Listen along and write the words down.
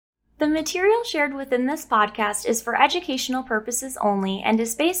The material shared within this podcast is for educational purposes only and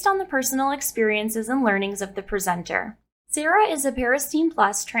is based on the personal experiences and learnings of the presenter. Sarah is a Peristeen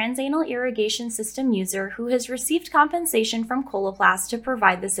Plus transanal irrigation system user who has received compensation from Coloplast to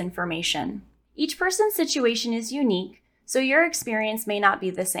provide this information. Each person's situation is unique, so your experience may not be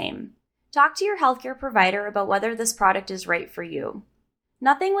the same. Talk to your healthcare provider about whether this product is right for you.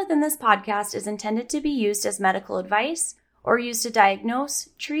 Nothing within this podcast is intended to be used as medical advice or used to diagnose,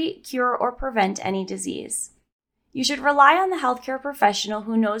 treat, cure, or prevent any disease. You should rely on the healthcare professional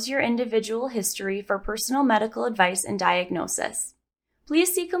who knows your individual history for personal medical advice and diagnosis.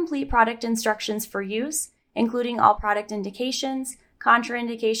 Please see complete product instructions for use, including all product indications,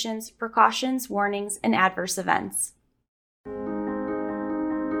 contraindications, precautions, warnings, and adverse events.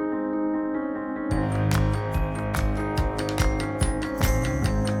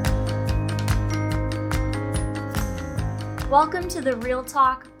 Welcome to the Real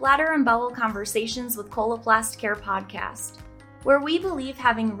Talk, Bladder and Bowel Conversations with Coloplast Care podcast, where we believe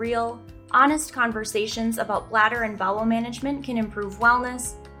having real, honest conversations about bladder and bowel management can improve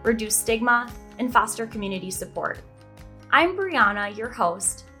wellness, reduce stigma, and foster community support. I'm Brianna, your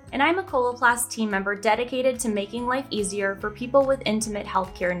host, and I'm a Coloplast team member dedicated to making life easier for people with intimate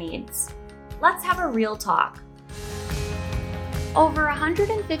healthcare needs. Let's have a real talk. Over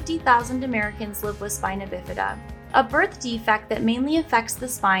 150,000 Americans live with Spina Bifida, a birth defect that mainly affects the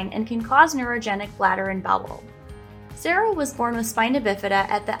spine and can cause neurogenic bladder and bowel. Sarah was born with Spina Bifida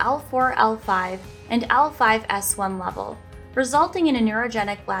at the L4, L5, and L5S1 level, resulting in a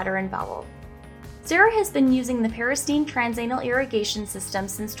neurogenic bladder and bowel. Sarah has been using the Peristeen transanal irrigation system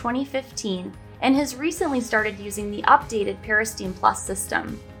since 2015 and has recently started using the updated Peristeen Plus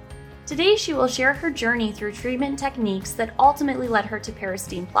system. Today she will share her journey through treatment techniques that ultimately led her to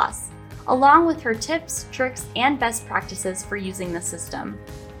Peristeen Plus, along with her tips, tricks, and best practices for using the system.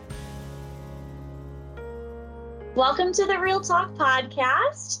 Welcome to the Real Talk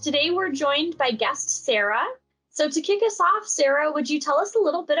podcast. Today we're joined by guest Sarah. So to kick us off, Sarah, would you tell us a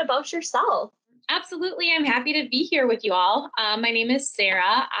little bit about yourself? Absolutely. I'm happy to be here with you all. My name is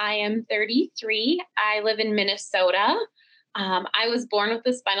Sarah. I am 33. I live in Minnesota. I was born with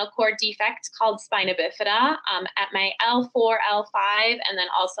a spinal cord defect called Spina Bifida at my L4, L5, and then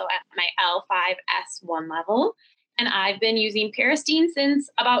also at my L5S1 level. And I've been using Peristeen since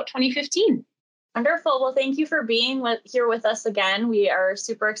about 2015. Wonderful. Well, thank you for being here with us again. We are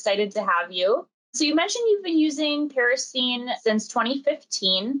super excited to have you. So you mentioned you've been using Peristeen since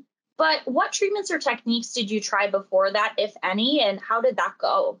 2015, but what treatments or techniques did you try before that, if any, and how did that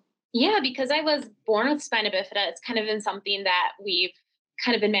go? Yeah, because I was born with Spina Bifida, it's kind of been something that we've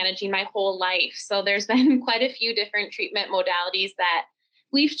kind of been managing my whole life. So there's been quite a few different treatment modalities that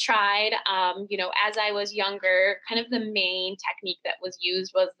we've tried. As I was younger, kind of the main technique that was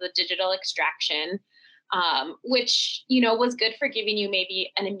used was the digital extraction, which, was good for giving you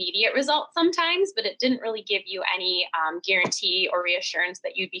maybe an immediate result sometimes, but it didn't really give you any guarantee or reassurance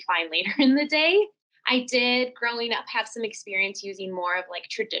that you'd be fine later in the day. I did, growing up, have some experience using more of like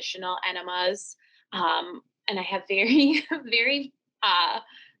traditional enemas. And I have very, very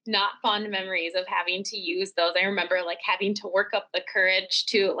not fond memories of having to use those. I remember like having to work up the courage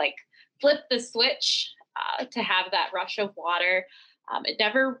to like flip the switch to have that rush of water. It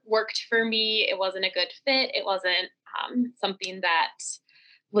never worked for me. It wasn't a good fit. It wasn't something that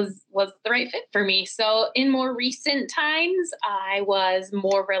was the right fit for me. So in more recent times, I was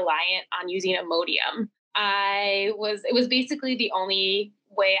more reliant on using Imodium. It was basically the only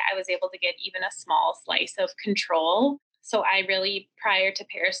way I was able to get even a small slice of control. So I really, prior to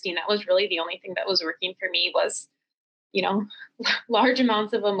Peristeen, that was really the only thing that was working for me was, large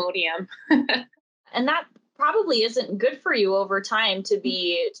amounts of Imodium. And that probably isn't good for you over time to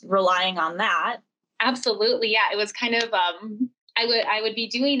be relying on that. Absolutely. Yeah. It was kind of, I would be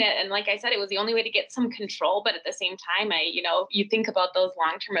doing it. And like I said, it was the only way to get some control. But at the same time, you think about those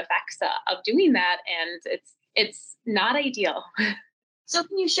long-term effects of doing that, and it's not ideal. So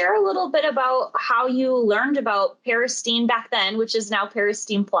can you share a little bit about how you learned about Peristeen back then, which is now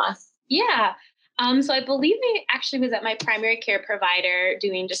Peristeen Plus? Yeah. So I believe I actually was at my primary care provider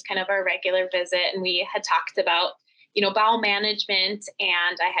doing just kind of a regular visit. And we had talked about, bowel management,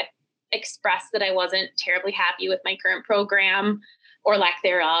 and I had expressed that I wasn't terribly happy with my current program or lack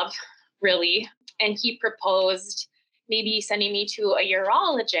thereof, really. And he proposed maybe sending me to a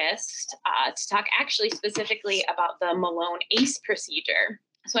urologist to talk actually specifically about the Malone ACE procedure.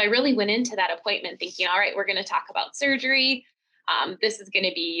 So I really went into that appointment thinking, all right, we're going to talk about surgery. This is going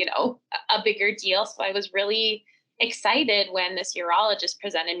to be, a bigger deal. So I was really excited when this urologist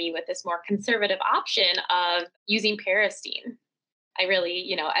presented me with this more conservative option of using Peristeen. I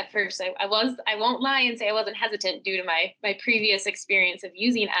really, at first I won't lie and say I wasn't hesitant due to my previous experience of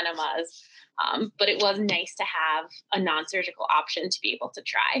using enemas. But it was nice to have a non-surgical option to be able to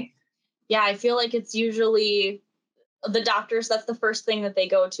try. Yeah, I feel like it's usually the doctors, that's the first thing that they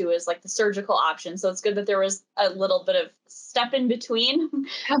go to is like the surgical option. So it's good that there was a little bit of step in between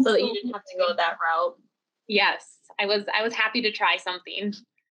so that you didn't have to go that route. Yes, I was happy to try something.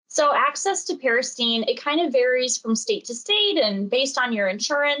 So access to Parastine, it kind of varies from state to state and based on your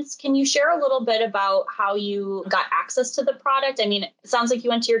insurance. Can you share a little bit about how you got access to the product? I mean, it sounds like you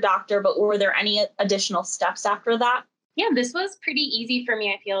went to your doctor, but were there any additional steps after that? Yeah, this was pretty easy for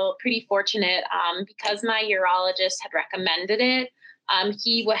me. I feel pretty fortunate because my urologist had recommended it.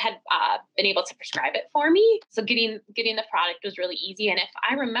 He had been able to prescribe it for me. So getting the product was really easy. And if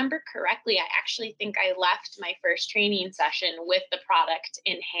I remember correctly, I actually think I left my first training session with the product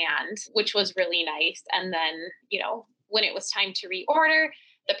in hand, which was really nice. And then, when it was time to reorder,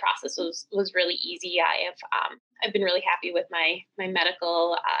 the process was really easy. I've been really happy with my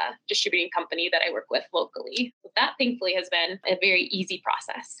medical distributing company that I work with locally. So that thankfully has been a very easy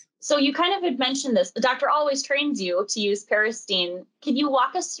process. So you kind of had mentioned this. The doctor always trains you to use Parastine. Can you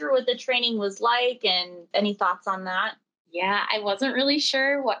walk us through what the training was like and any thoughts on that? Yeah, I wasn't really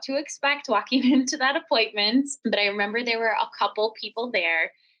sure what to expect walking into that appointment, but I remember there were a couple people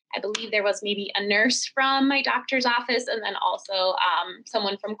there. I believe there was maybe a nurse from my doctor's office and then also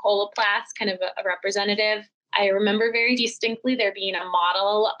someone from Coloplast, kind of a representative. I remember very distinctly there being a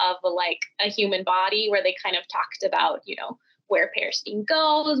model of a human body where they kind of talked about, where Parastine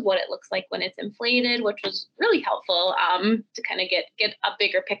goes, what it looks like when it's inflated, which was really helpful to kind of get a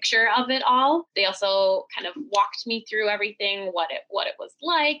bigger picture of it all. They also kind of walked me through everything, what it was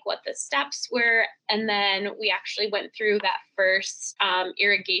like, what the steps were, and then we actually went through that first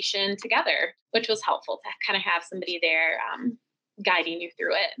irrigation together, which was helpful to kind of have somebody there guiding you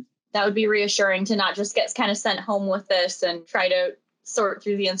through it. That would be reassuring to not just get kind of sent home with this and try to sort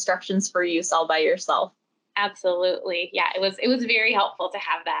through the instructions for use all by yourself. Absolutely. Yeah, it was very helpful to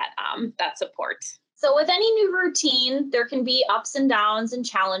have that support. So with any new routine, there can be ups and downs and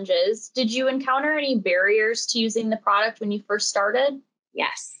challenges. Did you encounter any barriers to using the product when you first started?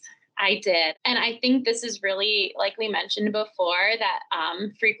 Yes, I did. And I think this is really, like we mentioned before, that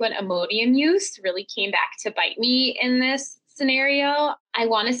frequent Imodium use really came back to bite me in this scenario. I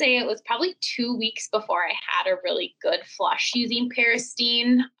want to say it was probably 2 weeks before I had a really good flush using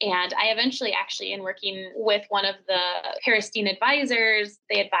Parastine. And I eventually actually, in working with one of the Parastine advisors,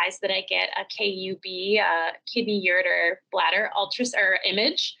 they advised that I get a KUB, kidney, ureter, bladder ultrasound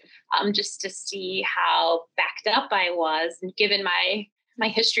image, just to see how backed up I was, and given my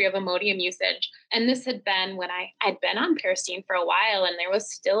history of Imodium usage. And this had been when I'd been on Parastine for a while, and there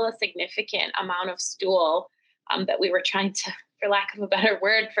was still a significant amount of stool that we were trying to, for lack of a better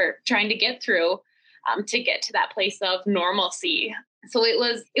word, for trying to get through to get to that place of normalcy. So it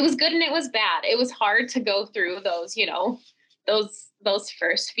was good and it was bad. It was hard to go through those, those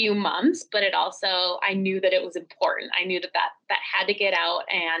first few months, but it also, I knew that it was important. I knew that had to get out,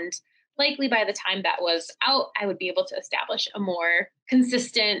 and likely by the time that was out, I would be able to establish a more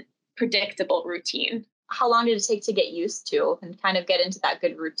consistent, predictable routine. How long did it take to get used to and kind of get into that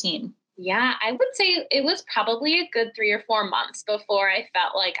good routine? Yeah, I would say it was probably a good 3 or 4 months before I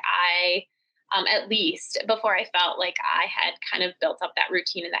felt like at least before I felt like I had kind of built up that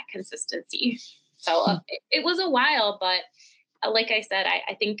routine and that consistency. So it was a while, but like I said,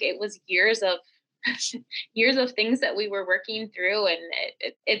 I think it was years of years of things that we were working through, and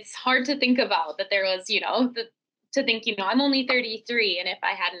it's hard to think about that there was, to think, I'm only 33, and if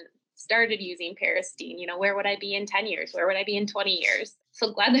I hadn't started using Parastine, where would I be in 10 years? Where would I be in 20 years?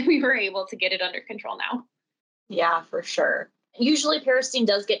 So glad that we were able to get it under control now. Yeah, for sure. Usually Parastine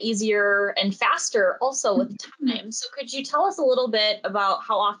does get easier and faster also with time. So could you tell us a little bit about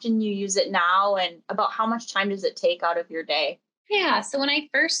how often you use it now and about how much time does it take out of your day? Yeah, so when I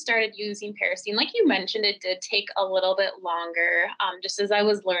first started using Parastine, like you mentioned, it did take a little bit longer, just as I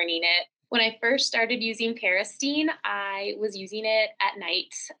was learning it. When I first started using Parastine, I was using it at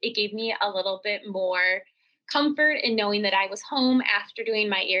night. It gave me a little bit more comfort in knowing that I was home after doing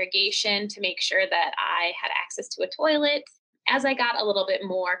my irrigation to make sure that I had access to a toilet. As I got a little bit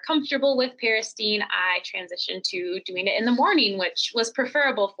more comfortable with Parastine, I transitioned to doing it in the morning, which was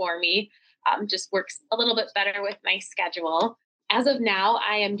preferable for me. Just works a little bit better with my schedule. As of now,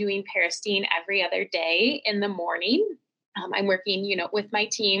 I am doing Parastine every other day in the morning. I'm working, with my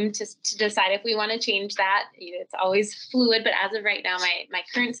team to decide if we want to change that. It's always fluid, but as of right now, my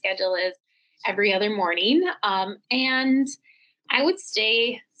current schedule is every other morning. And I would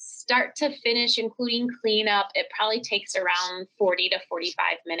say start to finish, including cleanup, it probably takes around 40 to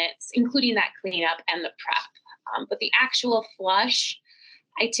 45 minutes, including that cleanup and the prep. But the actual flush,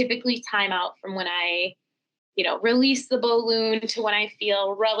 I typically time out from when I, release the balloon to when I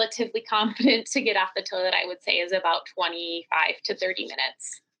feel relatively confident to get off the toilet, I would say is about 25 to 30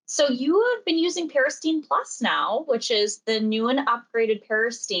 minutes. So you have been using Peristeen Plus now, which is the new and upgraded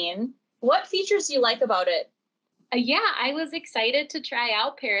Peristeen. What features do you like about it? Yeah, I was excited to try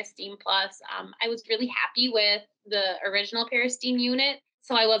out Peristeen Plus. I was really happy with the original Peristeen unit,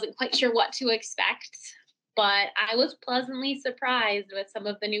 so I wasn't quite sure what to expect, but I was pleasantly surprised with some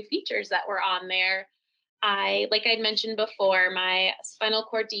of the new features that were on there. Like I'd mentioned before, my spinal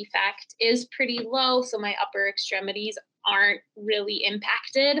cord defect is pretty low, so my upper extremities aren't really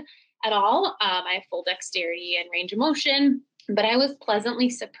impacted at all. I have full dexterity and range of motion, but I was pleasantly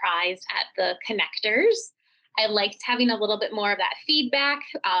surprised at the connectors. I liked having a little bit more of that feedback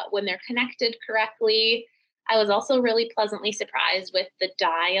when they're connected correctly. I was also really pleasantly surprised with the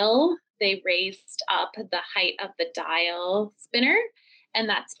dial. They raised up the height of the dial spinner, and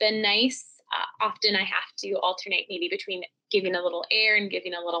that's been nice. Often I have to alternate maybe between giving a little air and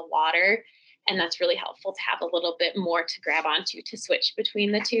giving a little water, and that's really helpful to have a little bit more to grab onto to switch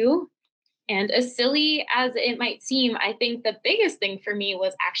between the two. And as silly as it might seem, I think the biggest thing for me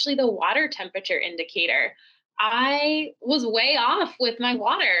was actually the water temperature indicator. I was way off with my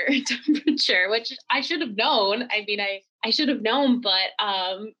water temperature, which I should have known. I mean, I should have known, but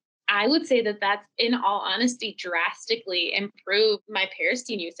I would say that that's, in all honesty, drastically improved my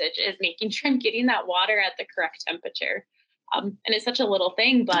Peristeen usage, is making sure I'm getting that water at the correct temperature. And it's such a little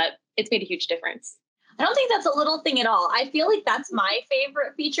thing, but it's made a huge difference. I don't think that's a little thing at all. I feel like that's my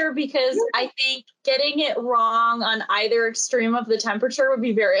favorite feature because I think getting it wrong on either extreme of the temperature would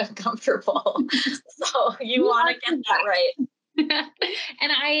be very uncomfortable. So you want to get that right.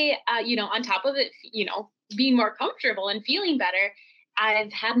 And I, on top of it, being more comfortable and feeling better,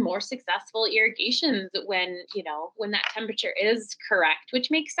 I've had more successful irrigations when that temperature is correct, which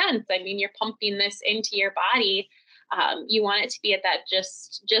makes sense. I mean, you're pumping this into your body. You want it to be at that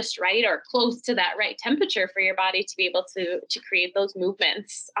just right or close to that right temperature for your body to be able to create those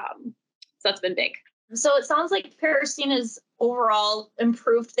movements. So that's been big. So it sounds like Peristeen has overall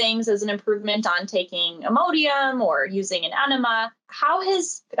improved things as an improvement on taking Imodium or using an enema. How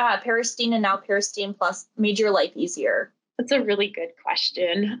has Peristeen and now Peristeen Plus made your life easier? That's a really good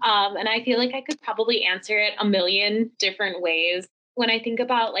question. And I feel like I could probably answer it a million different ways. When I think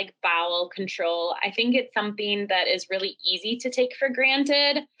about like bowel control, I think it's something that is really easy to take for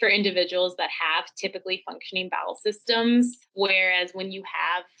granted for individuals that have typically functioning bowel systems. Whereas when you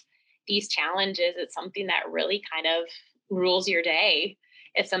have these challenges, it's something that really kind of rules your day.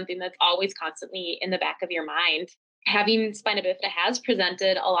 It's something that's always constantly in the back of your mind. Having spina bifida has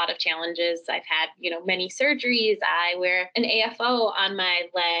presented a lot of challenges. I've had, many surgeries. I wear an AFO on my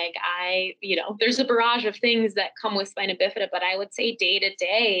leg. There's a barrage of things that come with spina bifida, but I would say day to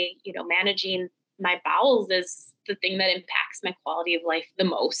day, managing my bowels is the thing that impacts my quality of life the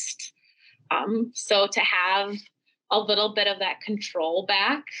most. So to have a little bit of that control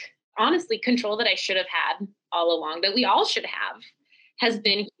back, honestly, control that I should have had all along, that we all should have, has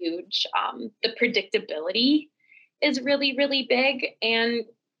been huge. The predictability is really, really big. And,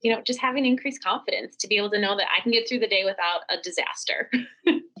 just having increased confidence to be able to know that I can get through the day without a disaster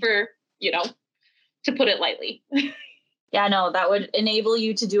to put it lightly. Yeah, no, that would enable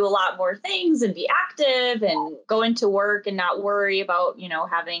you to do a lot more things and be active and go into work and not worry about,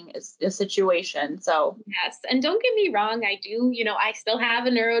 having a situation. So yes. And don't get me wrong. I do, I still have a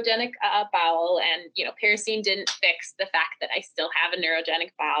neurogenic bowel, and, Peristeen didn't fix the fact that I still have a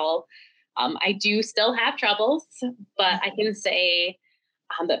neurogenic bowel. I do still have troubles, but I can say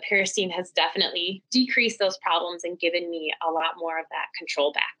that Peristeen has definitely decreased those problems and given me a lot more of that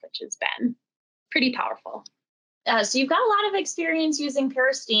control back, which has been pretty powerful. So you've got a lot of experience using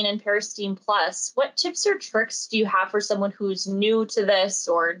Peristeen and Peristeen Plus. What tips or tricks do you have for someone who's new to this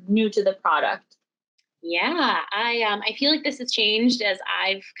or new to the product? Yeah, I feel like this has changed as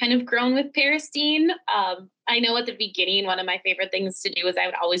I've kind of grown with Peristeen. I know at the beginning, one of my favorite things to do is I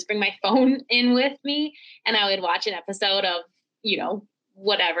would always bring my phone in with me, and I would watch an episode of,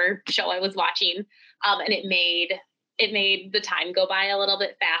 whatever show I was watching. And it made the time go by a little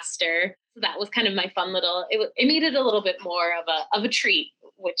bit faster. So that was kind of my fun little, it made it a little bit more of a treat,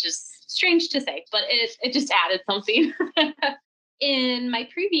 which is strange to say, but it just added something. In my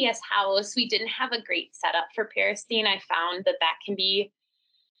previous house, we didn't have a great setup for Peristeen. I found that can be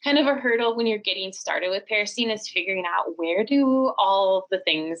kind of a hurdle when you're getting started with Peristeen is figuring out where do all the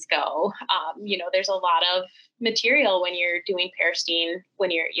things go. There's a lot of material when you're doing Peristeen, when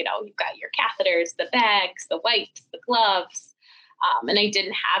you've got your catheters, the bags, the wipes, the gloves. And I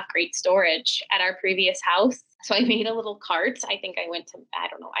didn't have great storage at our previous house. So I made a little cart. I think I went to,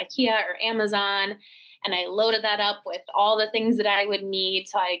 IKEA or Amazon, and I loaded that up with all the things that I would need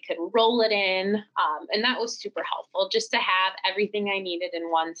so I could roll it in. And that was super helpful just to have everything I needed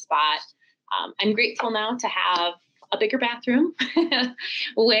in one spot. I'm grateful now to have a bigger bathroom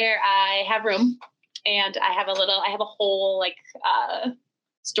where I have room, and I have a whole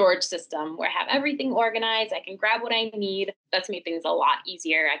storage system where I have everything organized. I can grab what I need. That's made things a lot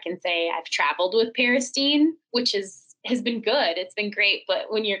easier. I can say I've traveled with Peristeen, which has been good. It's been great.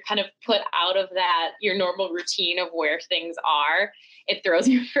 But when you're kind of put out of that, your normal routine of where things are, it throws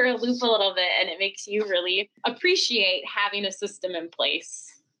you for a loop a little bit, and it makes you really appreciate having a system in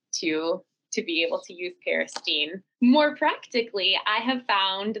place to be able to use Peristeen. More practically, I have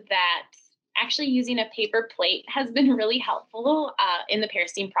found that actually using a paper plate has been really helpful in the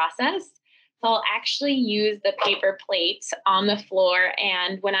Peristeen process. So I'll actually use the paper plate on the floor,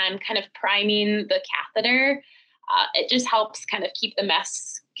 and when I'm kind of priming the catheter, it just helps kind of keep the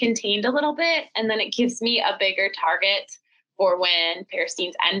mess contained a little bit, and then it gives me a bigger target for when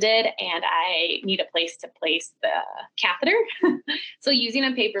Peristeen's ended and I need a place to place the catheter. So using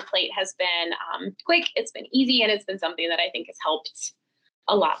a paper plate has been quick, it's been easy, and it's been something that I think has helped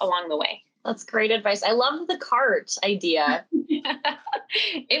a lot along the way. That's great advice. I love the cart idea.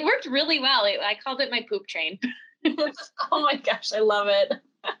 It worked really well. I called it my poop train. Oh my gosh, I love it.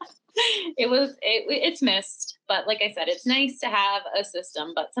 It's missed, but like I said, it's nice to have a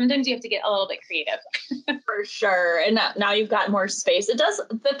system, but sometimes you have to get a little bit creative. For sure. And now you've got more space.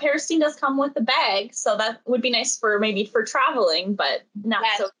 The Peristeen does come with a bag, so that would be nice for traveling, but not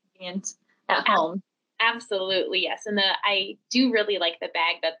so convenient at home. Absolutely, yes. And I do really like the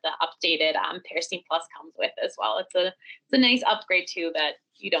bag that the updated Peristeen Plus comes with as well. It's a nice upgrade too, that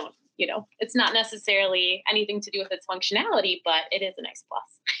you don't, it's not necessarily anything to do with its functionality, but it is a nice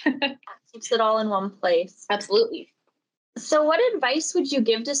plus. Keeps it all in one place. Absolutely. So what advice would you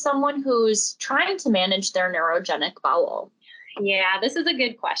give to someone who's trying to manage their neurogenic bowel? Yeah, this is a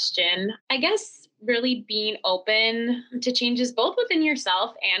good question. I guess really being open to changes both within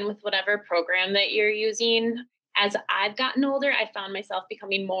yourself and with whatever program that you're using. As I've gotten older, I found myself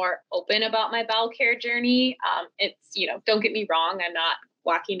becoming more open about my bowel care journey. It's, don't get me wrong, I'm not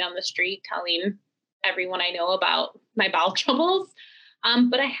walking down the street telling everyone I know about my bowel troubles.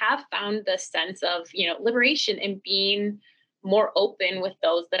 But I have found the sense of, liberation in being more open with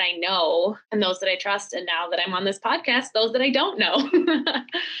those that I know and those that I trust. And now that I'm on this podcast, those that I don't know,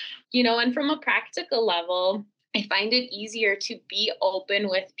 and from a practical level, I find it easier to be open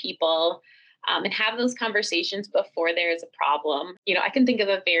with people and have those conversations before there is a problem. I can think of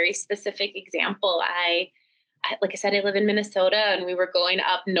a very specific example. Like I said, I live in Minnesota, and we were going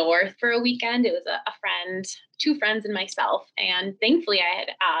up north for a weekend. It was a friend, two friends, and myself. And thankfully, I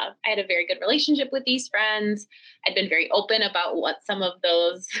had a very good relationship with these friends. I'd been very open about what some of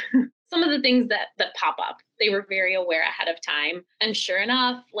the things that pop up. They were very aware ahead of time. And sure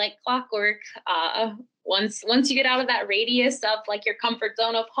enough, like clockwork, once you get out of that radius of like your comfort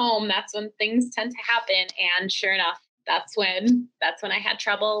zone of home, that's when things tend to happen. And sure enough, that's when I had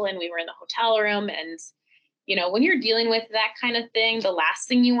trouble, and we were in the hotel room. And when you're dealing with that kind of thing, the last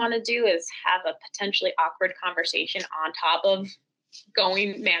thing you want to do is have a potentially awkward conversation on top of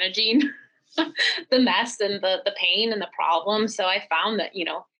managing the mess and the pain and the problem. So I found that,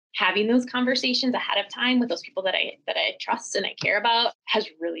 having those conversations ahead of time with those people that I trust and I care about has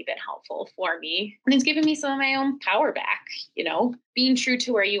really been helpful for me. And it's given me some of my own power back, being true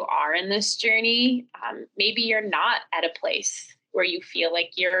to where you are in this journey. Maybe you're not at a place where you feel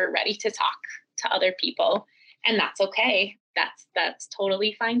like you're ready to talk to other people. And that's okay. That's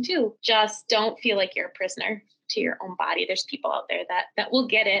totally fine too. Just don't feel like you're a prisoner to your own body. There's people out there that will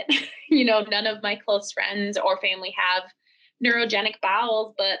get it. None of my close friends or family have neurogenic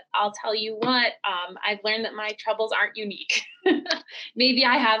bowels, but I'll tell you what, I've learned that my troubles aren't unique. Maybe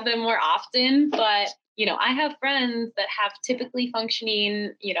I have them more often, but I have friends that have typically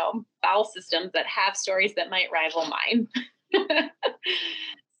functioning, bowel systems that have stories that might rival mine.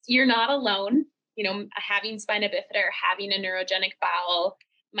 You're not alone. Having spina bifida or having a neurogenic bowel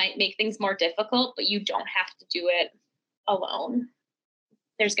might make things more difficult, but you don't have to do it alone.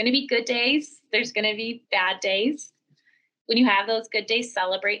 There's going to be good days. There's going to be bad days. When you have those good days,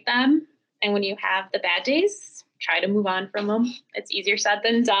 celebrate them. And when you have the bad days, try to move on from them. It's easier said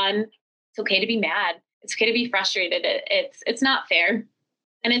than done. It's okay to be mad. It's okay to be frustrated. It's not fair.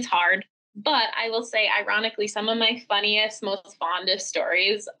 and it's hard. But I will say, ironically, some of my funniest, most fondest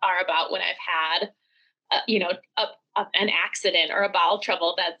stories are about when I've had, an accident or a bowel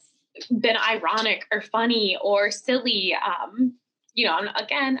trouble that's been ironic or funny or silly. I'm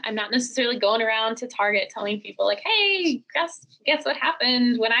not necessarily going around to Target telling people like, hey, guess what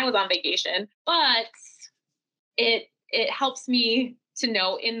happened when I was on vacation. But it helps me to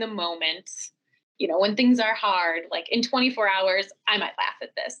know in the moment, when things are hard, like in 24 hours, I might laugh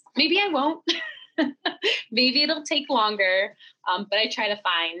at this. Maybe I won't. Maybe it'll take longer. But I try to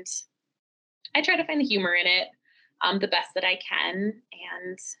find the humor in it, the best that I can,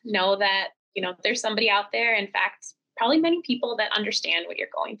 and know that, there's somebody out there. In fact, probably many people that understand what you're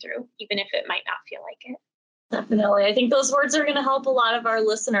going through, even if it might not feel like it. Definitely. I think those words are going to help a lot of our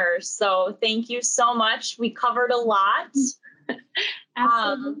listeners. So thank you so much. We covered a lot.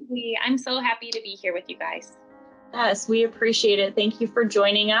 Absolutely. I'm so happy to be here with you guys. Yes, we appreciate it. Thank you for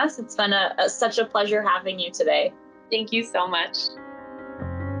joining us. It's been such a pleasure having you today. Thank you so much.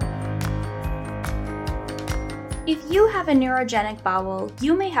 If you have a neurogenic bowel,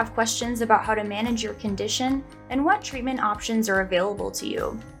 you may have questions about how to manage your condition and what treatment options are available to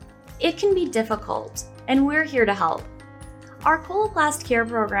you. It can be difficult, and we're here to help. Our Coloplast Care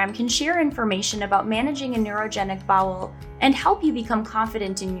program can share information about managing a neurogenic bowel and help you become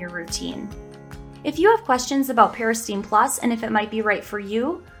confident in your routine. If you have questions about Peristeen Plus and if it might be right for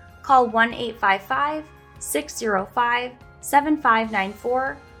you, call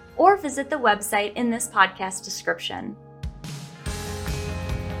 1-855-605-7594 or visit the website in this podcast description.